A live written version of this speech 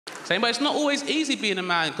Saying, but it's not always easy being a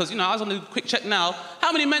man, because, you know, I was on a quick check now.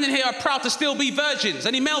 How many men in here are proud to still be virgins?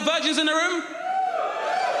 Any male virgins in the room?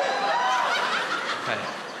 Okay.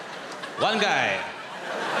 One guy.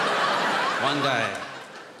 One guy.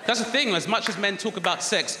 That's the thing, as much as men talk about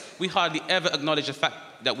sex, we hardly ever acknowledge the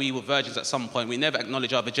fact that we were virgins at some point. We never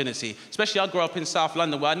acknowledge our virginity. Especially I grew up in South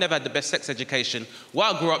London where I never had the best sex education.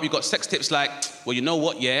 While I grew up, you got sex tips like, well, you know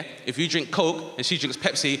what, yeah? If you drink Coke and she drinks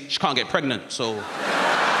Pepsi, she can't get pregnant, so...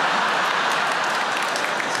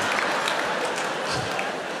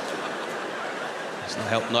 It's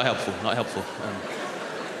not helpful. I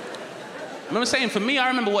remember saying, for me, I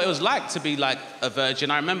remember what it was like to be like a virgin.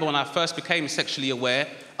 I remember when I first became sexually aware,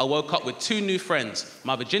 I woke up with two new friends,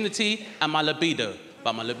 my virginity and my libido.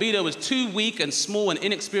 But my libido was too weak and small and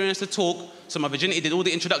inexperienced to talk, so my virginity did all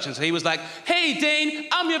the introductions. So he was like, hey, Dane,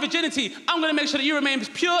 I'm your virginity. I'm gonna make sure that you remain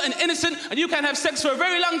pure and innocent and you can have sex for a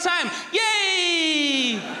very long time.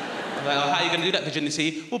 Yay! I'm like, oh, how are you gonna do that,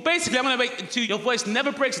 virginity? Well, basically, I'm gonna wait until your voice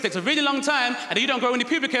never breaks. It takes a really long time and you don't grow any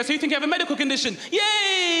pubic hair, so you think you have a medical condition.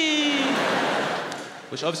 Yay!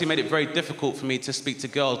 Which obviously made it very difficult for me to speak to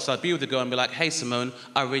girls, because I'd be with a girl and be like, hey, Simone,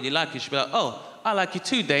 I really like you. She'd be like, oh, I like you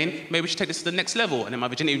too, Dane. Maybe we should take this to the next level. And then my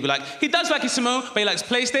virginity would be like, he does like you, Simone, but he likes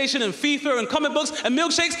PlayStation and FIFA and comic books and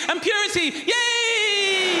milkshakes and purity.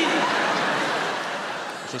 Yay!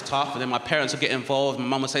 Which was tough, and then my parents would get involved. My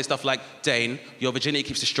mum would say stuff like, Dane, your virginity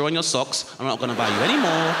keeps destroying your socks. I'm not gonna buy you any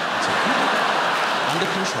more until you get it under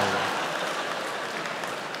control.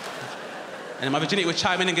 And then my virginity would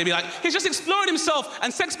chime in and be like, he's just exploring himself,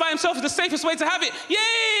 and sex by himself is the safest way to have it.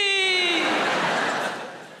 Yay!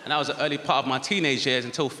 And that was the early part of my teenage years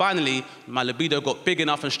until finally my libido got big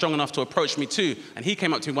enough and strong enough to approach me too. And he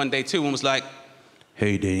came up to me one day too and was like,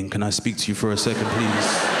 hey, Dane, can I speak to you for a second, please?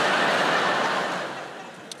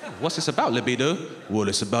 What's this about, libido? Well,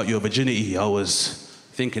 it's about your virginity. I was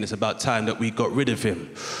thinking it's about time that we got rid of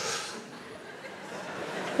him.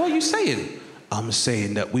 What are you saying? I'm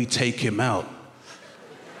saying that we take him out.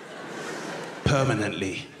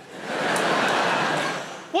 Permanently.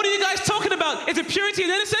 What are you guys talking about? Is it purity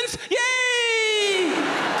and innocence? Yay!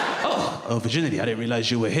 Oh, virginity, I didn't realize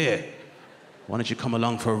you were here. Why don't you come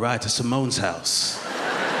along for a ride to Simone's house?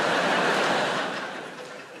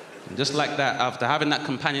 And just like that, after having that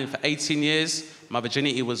companion for 18 years, my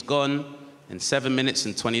virginity was gone in 7 minutes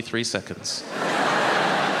and 23 seconds.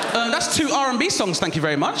 That's 2 R&B songs, thank you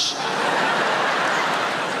very much.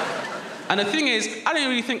 And the thing is, I didn't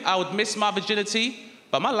really think I would miss my virginity,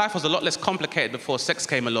 but my life was a lot less complicated before sex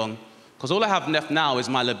came along, because all I have left now is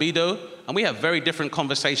my libido, and we have very different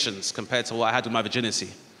conversations compared to what I had with my virginity.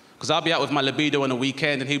 Because I'll be out with my libido on a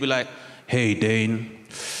weekend, and he'd be like, hey, Dane,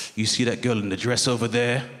 you see that girl in the dress over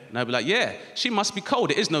there? And I'd be like, yeah, she must be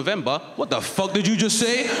cold. It is November. What the fuck did you just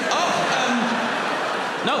say?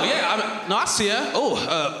 No, yeah, no, I see her.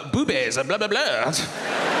 Oh, boobies, blah, blah, blah.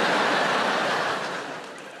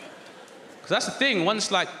 That's the thing,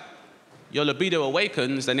 once like your libido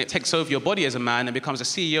awakens, then it takes over your body as a man and becomes the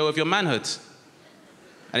CEO of your manhood.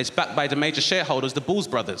 And it's backed by the major shareholders, the Bulls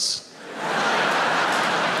brothers.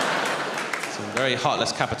 Some very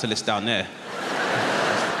heartless capitalists down there.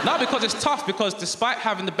 No, because it's tough, because despite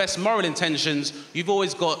having the best moral intentions, you've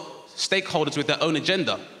always got stakeholders with their own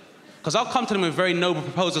agenda. Because I'll come to them with very noble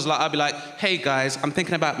proposals, like I'll be like, hey guys, I'm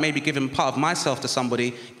thinking about maybe giving part of myself to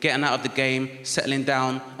somebody, getting out of the game, settling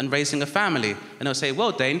down, and raising a family. And they'll say,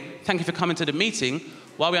 well, Dane, thank you for coming to the meeting.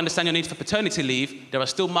 While we understand your need for paternity leave, there are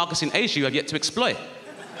still markets in Asia you have yet to exploit.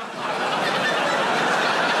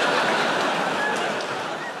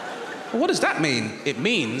 Well, what does that mean? It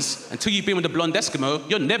means, until you've been with a blonde Eskimo,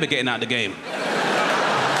 you're never getting out of the game.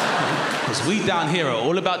 Because we down here are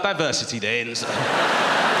all about diversity, Danes.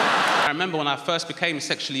 I remember when I first became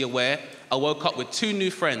sexually aware, I woke up with 2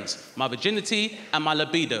 new friends, my virginity and my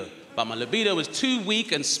libido. But my libido was too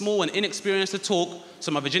weak and small and inexperienced to talk,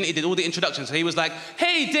 so my virginity did all the introductions. So he was like,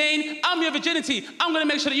 hey, Dane, I'm your virginity. I'm gonna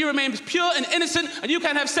make sure that you remain pure and innocent and you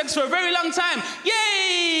can have sex for a very long time.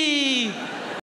 Yay!